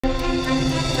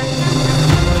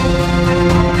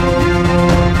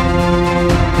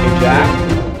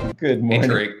Good Hey, morning.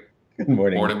 Taariq. Good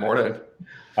morning. Morning.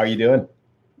 How are you doing?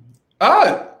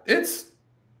 It's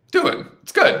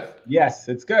good. Yes,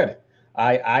 it's good.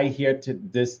 I hear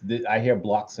I hear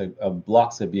blocks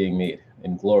are being made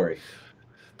in glory.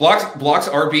 Blocks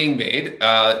are being made,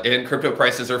 and crypto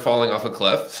prices are falling off a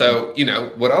cliff. So,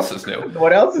 what else is new?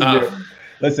 What else is new?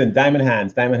 Listen, Diamond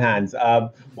Hands.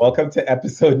 Welcome to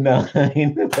episode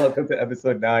 9. Welcome to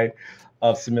episode 9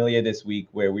 of Sommelier this week,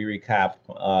 where we recap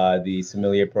the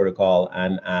Sommelier protocol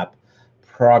and app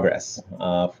progress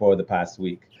for the past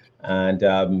week. And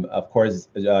of course,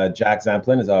 Jack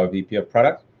Zampolin is our VP of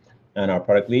product and our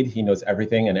product lead. He knows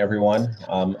everything and everyone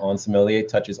on Sommelier,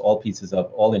 touches all pieces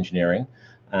of all engineering,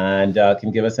 and can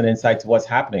give us an insight to what's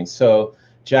happening. So,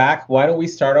 Jack, why don't we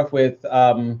start off with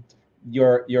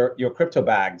your crypto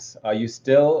bags? Are you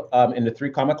still in the 3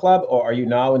 comma club, or are you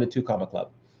now in the 2 comma club?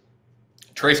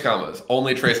 Trace commas,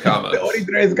 only trace commas. Only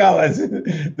trace commas.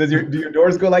 Do your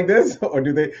doors go like this, or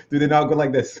do they not go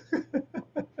like this?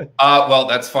 Well,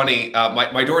 that's funny.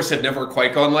 My doors have never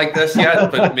quite gone like this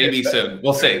yet, but maybe soon.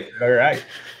 We'll see. All right.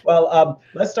 Well,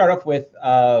 let's start off with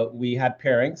we had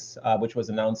pairings, which was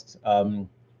announced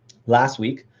last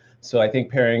week. So I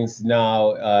think pairings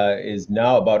now is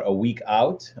now about a week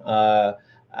out.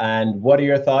 And what are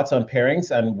your thoughts on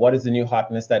pairings, and what is the new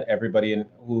hotness that everybody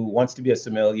who wants to be a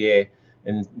sommelier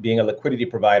and being a liquidity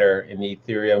provider in the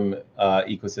Ethereum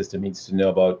ecosystem needs to know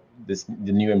about the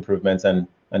new improvements and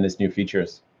this new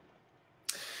features?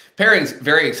 Pairings,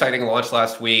 very exciting launch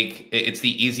last week. It's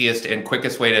the easiest and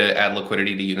quickest way to add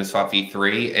liquidity to Uniswap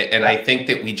v3. And I think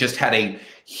that we just had a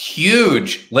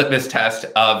huge litmus test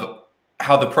of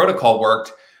how the protocol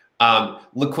worked.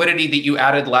 Liquidity that you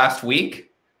added last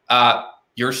week,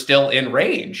 you're still in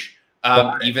range.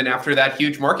 Even after that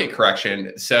huge market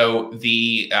correction. So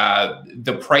the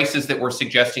prices that we're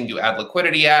suggesting to add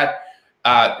liquidity at,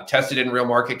 tested in real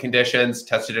market conditions,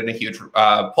 tested in a huge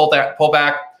pullback,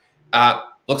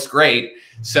 looks great.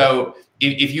 So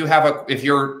if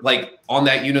you're like on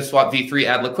that Uniswap v3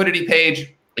 add liquidity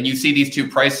page and you see these 2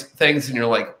 price things and you're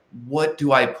like, what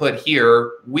do I put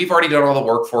here? We've already done all the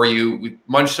work for you. We've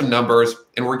munched some numbers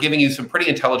and we're giving you some pretty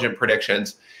intelligent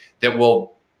predictions that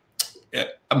will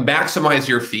maximize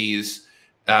your fees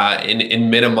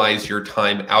and minimize your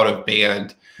time out of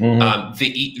band. Mm-hmm. The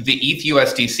ETH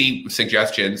USDC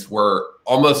suggestions were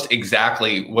almost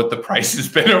exactly what the price has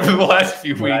been over the last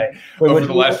few weeks. Right.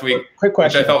 Last week, quick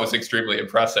question, which I thought was extremely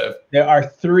impressive. There are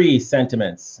 3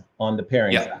 sentiments on the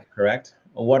pairings app, correct?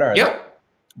 What are they?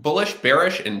 Bullish,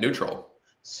 bearish, and neutral.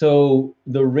 So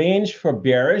the range for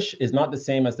bearish is not the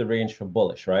same as the range for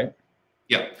bullish, right?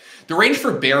 Yeah, the range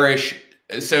for bearish.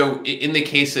 So in the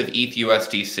case of ETH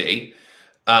USDC,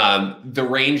 the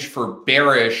range for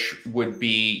bearish would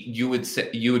be you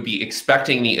would be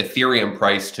expecting the Ethereum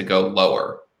price to go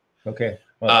lower. Okay.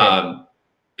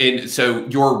 And so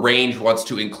your range wants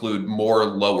to include more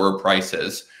lower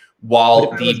prices,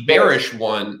 while the bearish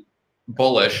one,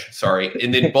 bullish,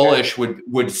 and then bullish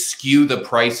would skew the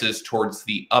prices towards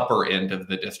the upper end of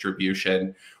the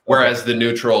distribution, whereas the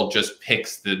neutral just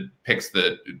picks the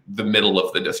middle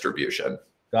of the distribution.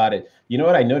 Got it. You know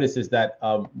what I noticed is that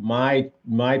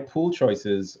my pool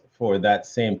choices for that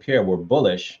same pair were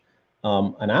bullish,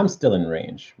 and I'm still in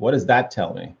range. What does that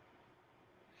tell me?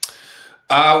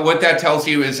 What that tells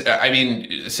you is,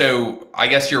 so I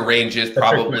guess your range is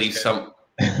probably some.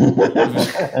 You're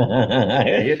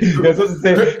supposed to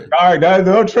say, all right,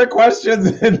 no trick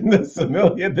questions in the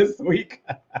Sommelier this week.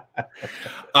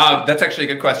 That's actually a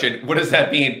good question. What does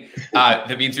that mean?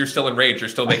 That means you're still in range. You're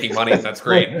still making money. And that's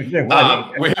great,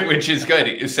 which is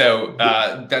good. So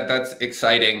that's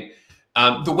exciting.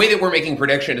 The way that we're making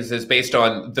predictions is based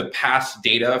on the past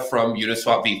data from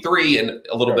Uniswap v3 and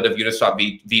a little bit of Uniswap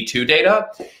v2 data.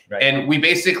 Right. And we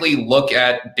basically look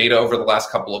at data over the last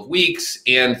couple of weeks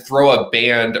and throw a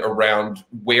band around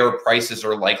where prices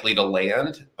are likely to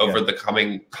land over the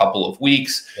coming couple of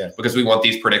weeks, because we want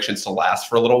these predictions to last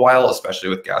for a little while, especially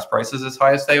with gas prices as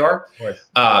high as they are.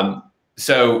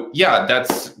 So yeah,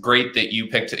 that's great that you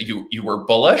picked, you were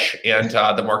bullish and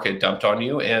the market dumped on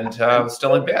you and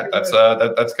still in bad.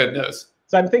 That's good news.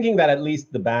 So I'm thinking that at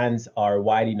least the bands are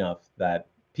wide enough that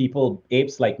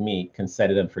apes like me can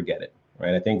set it and forget it,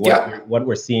 right? I think what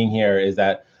we're seeing here is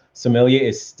that Sommelier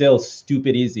is still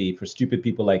stupid easy for stupid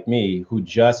people like me who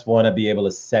just want to be able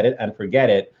to set it and forget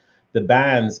it. The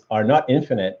bands are not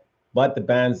infinite, but the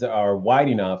bands are wide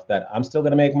enough that I'm still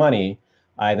going to make money.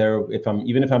 Either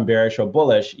even if I'm bearish or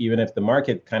bullish, even if the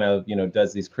market kind of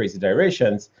does these crazy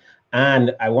gyrations,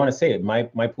 and I want to say it, my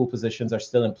pool positions are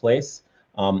still in place.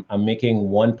 I'm making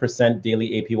 1% daily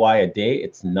APY a day.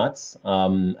 It's nuts.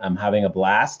 I'm having a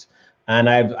blast. and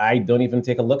I don't even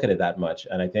take a look at it that much.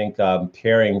 And I think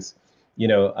pairings, you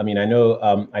know, I mean, I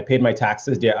know I paid my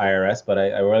taxes via IRS, but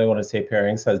I really want to say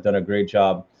pairings has done a great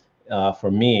job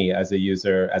for me as a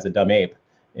user, as a dumb ape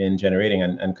in generating.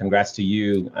 And congrats to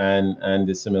you and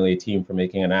the Sommelier team for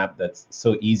making an app that's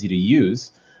so easy to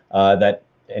use that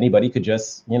anybody could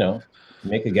just, you know,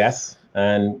 make a guess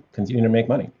and continue to make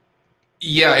money.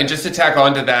 Yeah, and just to tack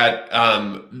on to that,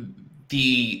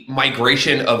 the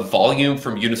migration of volume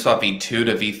from Uniswap v2 to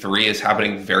v3 is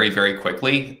happening very, very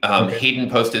quickly. Okay. Hayden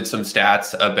posted some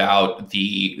stats about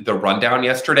the rundown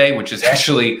yesterday, which is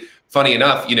actually funny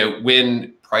enough. You know,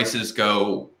 when prices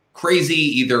go crazy,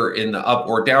 either in the up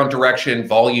or down direction,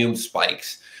 volume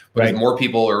spikes because more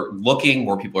people are looking,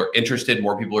 more people are interested,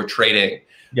 more people are trading.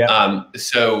 Yeah.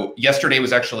 So yesterday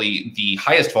was actually the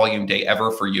highest volume day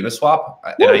ever for Uniswap.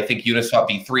 Woo. And I think Uniswap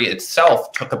v3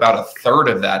 itself took about a third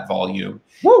of that volume.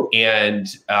 Woo. And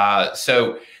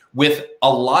so with a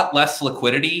lot less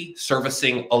liquidity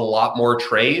servicing a lot more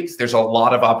trades, there's a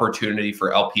lot of opportunity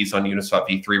for LPs on Uniswap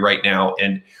v3 right now.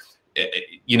 And,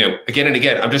 you know, again and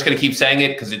again, I'm just going to keep saying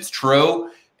it because it's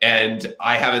true. And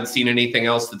I haven't seen anything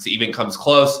else that's even comes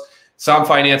close. Som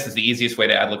Finance is the easiest way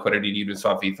to add liquidity to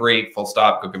Uniswap v3. Full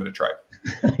stop. Go give it a try.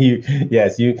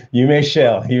 Yes, you may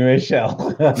shell. You may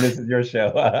shell. This is your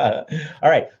show. All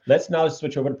right, let's now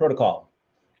switch over to protocol.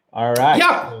 All right.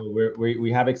 Yeah. So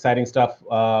we have exciting stuff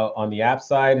on the app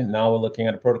side, and now we're looking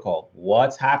at a protocol.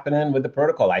 What's happening with the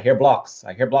protocol? I hear blocks.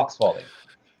 I hear blocks falling.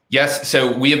 Yes,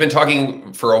 so we have been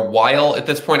talking for a while at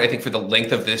this point, I think for the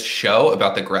length of this show,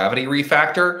 about the gravity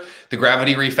refactor. The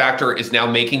gravity refactor is now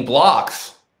making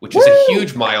blocks, which is a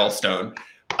huge milestone.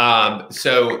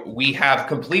 So we have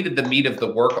completed the meat of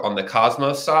the work on the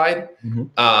Cosmos side.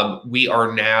 We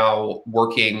are now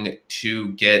working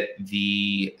to get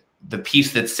the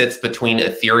piece that sits between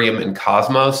Ethereum and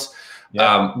Cosmos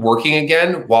working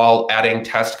again, while adding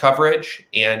test coverage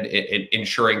and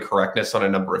ensuring correctness on a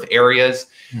number of areas.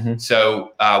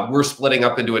 So we're splitting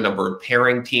up into a number of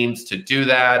pairing teams to do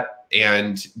that.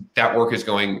 And that work is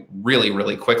going really,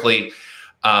 really quickly.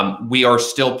 We are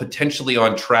still potentially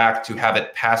on track to have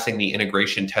it passing the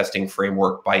integration testing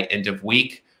framework by end of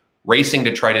week, racing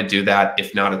to try to do that.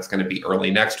 If not, it's going to be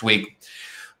early next week.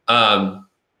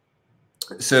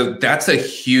 So that's a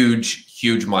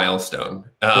huge milestone.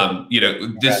 You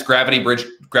know, this gravity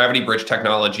bridge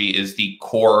technology is the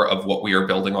core of what we are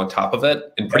building on top of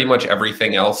it. And pretty much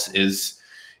everything else is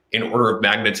in order of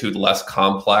magnitude less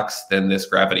complex than this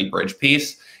gravity bridge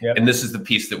piece. And this is the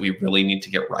piece that we really need to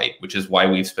get right, which is why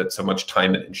we've spent so much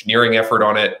time and engineering effort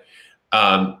on it.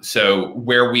 So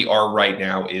where we are right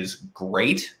now is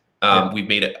great. We've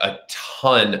made a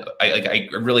ton. I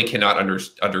really cannot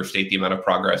understate the amount of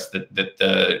progress that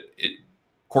the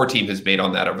core team has made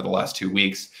on that over the last 2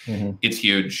 weeks. It's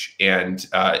huge, and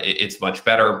it's much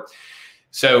better.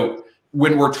 So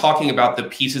when we're talking about the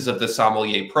pieces of the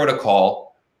Sommelier protocol,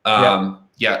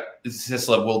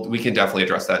 Sisla, we can definitely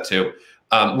address that too.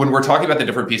 When we're talking about the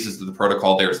different pieces of the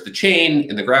protocol, there's the chain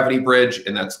and the gravity bridge,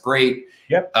 and that's great.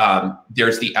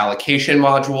 There's the allocation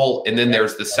module, and then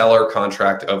there's the seller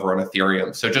contract over on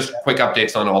Ethereum. So just quick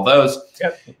updates on all those.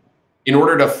 In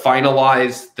order to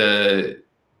finalize the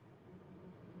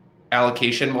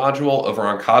allocation module over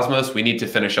on Cosmos, we need to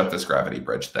finish up this gravity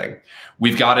bridge thing.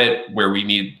 We've got it where we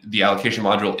need the allocation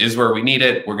module is where we need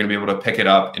it. We're going to be able to pick it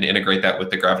up and integrate that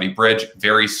with the gravity bridge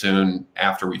very soon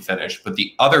after we finish. But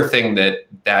the other thing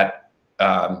that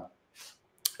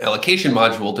allocation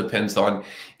module depends on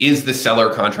is the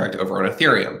seller contract over on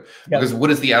Ethereum. Because what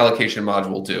does the allocation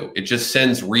module do? It just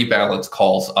sends rebalance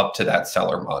calls up to that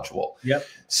seller module.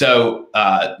 So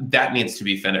that needs to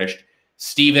be finished.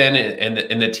 Steven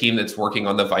and the team that's working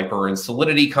on the Viper and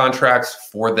Solidity contracts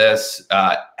for this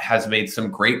has made some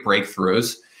great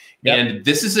breakthroughs. And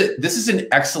this is an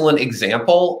excellent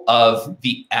example of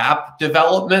the app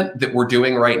development that we're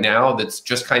doing right now. That's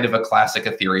just kind of a classic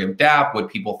Ethereum dApp, what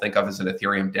people think of as an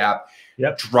Ethereum dApp,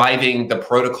 driving the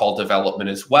protocol development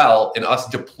as well, and us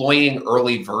deploying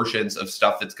early versions of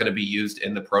stuff that's going to be used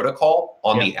in the protocol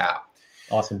on the app.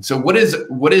 Awesome. So what is a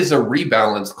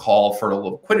rebalance call for a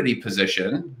liquidity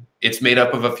position? It's made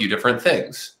up of a few different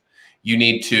things. You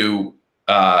need to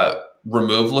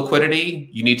remove liquidity,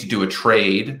 you need to do a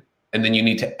trade, and then you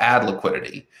need to add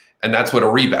liquidity. And that's what a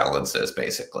rebalance is,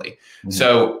 basically.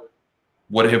 So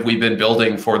what have we been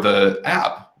building for the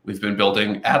app? We've been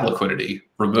building add liquidity,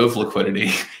 remove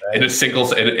liquidity in a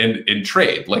single in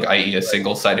trade, like i.e. a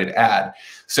single-sided add.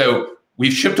 So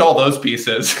we've shipped all those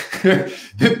pieces.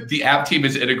 The app team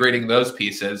is integrating those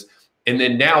pieces. And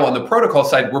then now on the protocol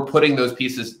side, we're putting those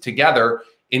pieces together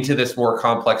into this more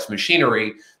complex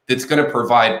machinery that's going to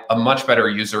provide a much better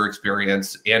user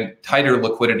experience and tighter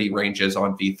liquidity ranges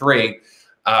on V3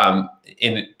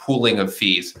 in pooling of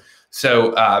fees.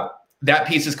 So that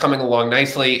piece is coming along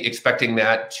nicely, expecting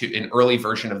that to an early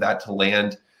version of that to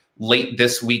land late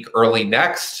this week, early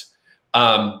next.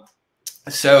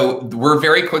 So we're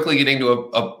very quickly getting to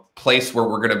a place where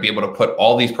we're going to be able to put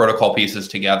all these protocol pieces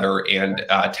together and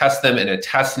test them in a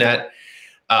test net.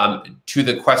 To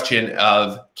the question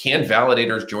of, can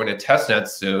validators join a test net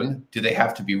soon? Do they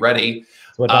have to be ready?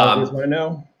 What validators want to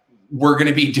know? We're going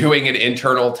to be doing an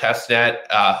internal test net,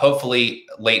 hopefully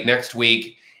late next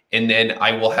week. And then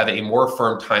I will have a more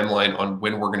firm timeline on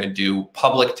when we're going to do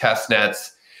public test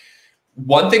nets.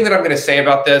 One thing that I'm going to say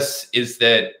about this is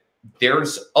that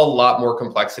there's a lot more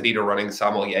complexity to running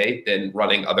Sommelier than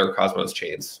running other Cosmos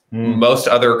chains. Most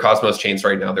other Cosmos chains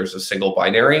right now, there's a single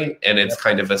binary, and it's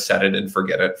kind of a set it and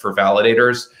forget it for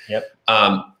validators.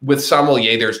 With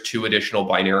Sommelier, there's 2 additional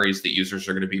binaries that users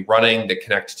are going to be running that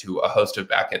connect to a host of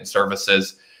backend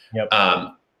services.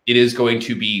 It is going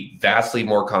to be vastly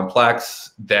more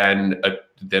complex than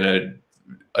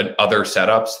other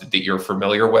setups that you're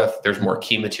familiar with. There's more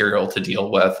key material to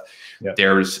deal with.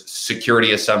 There's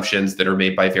security assumptions that are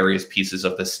made by various pieces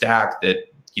of the stack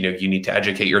that you need to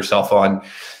educate yourself on.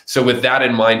 So with that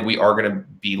in mind, we are going to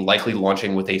be likely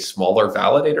launching with a smaller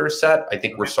validator set. I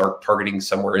think we're targeting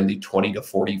somewhere in the 20 to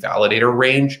 40 validator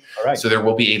range. So there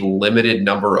will be a limited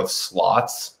number of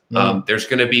slots. There's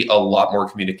going to be a lot more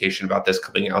communication about this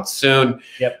coming out soon.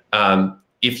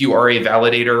 If you are a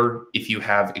validator, if you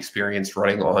have experience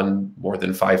running on more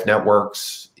than 5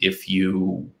 networks, if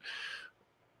you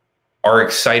are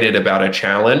excited about a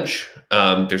challenge,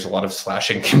 there's a lot of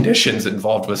slashing conditions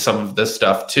involved with some of this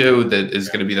stuff too, that is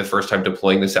going to be the first time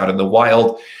deploying this out in the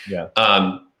wild.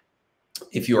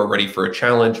 If you are ready for a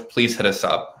challenge, please hit us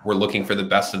up. We're looking for the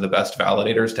best of the best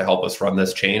validators to help us run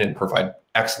this chain and provide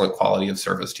excellent quality of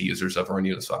service to users over on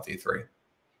Uniswap v3.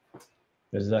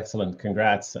 This is excellent.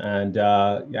 Congrats. And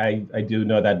I do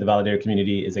know that the validator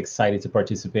community is excited to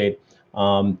participate.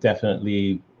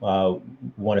 Definitely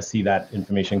want to see that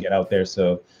information get out there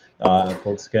so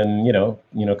folks can,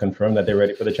 confirm that they're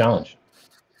ready for the challenge.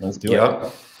 Let's do it.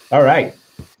 All right.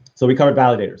 So we covered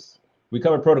validators. We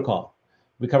covered protocol.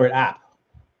 We covered app.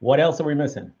 What else are we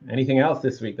missing? Anything else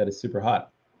this week that is super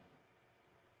hot?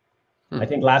 I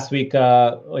think last week,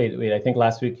 I think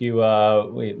last week you,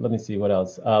 let me see what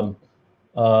else.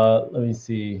 Let me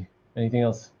see, anything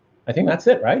else? I think that's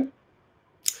it, right?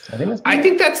 I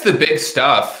think that's the big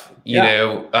stuff. You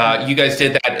you guys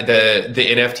did that, the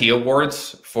NFT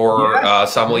awards for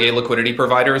Sommelier Liquidity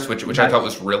Providers, which I thought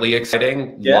was really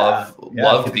exciting. Love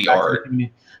the art.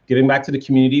 Giving back to the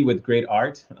community with great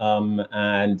art.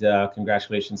 And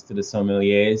congratulations to the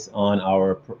sommeliers on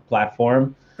our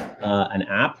platform, an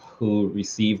app who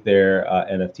received their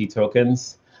NFT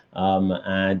tokens.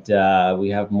 And we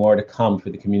have more to come for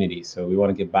the community. So we want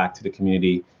to give back to the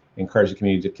community, encourage the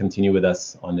community to continue with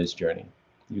us on this journey.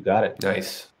 You got it.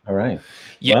 Nice. All right.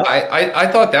 Yeah, well,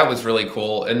 I thought that was really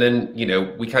cool. And then,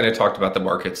 we kind of talked about the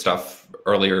market stuff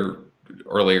earlier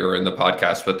in the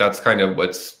podcast, but that's kind of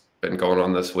what's been going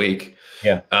on this week.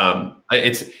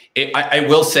 I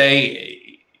will say,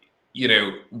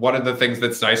 one of the things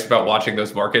that's nice about watching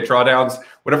those market drawdowns,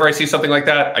 whenever I see something like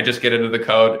that, I just get into the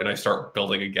code and I start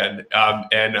building again.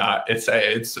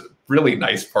 It's a really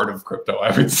nice part of crypto,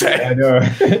 I would say. I know.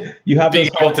 You have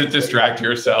being able to distract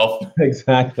yourself.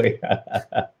 Exactly.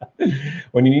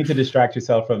 When you need to distract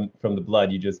yourself from the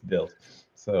blood, you just build.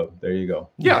 So there you go.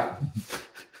 Yeah.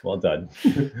 Well done.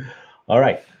 All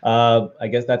right. I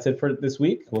guess that's it for this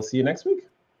week. We'll see you next week.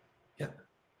 Yeah.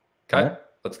 Okay.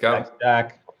 Let's go. Thanks,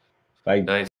 Jack. Bye.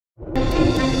 Nice.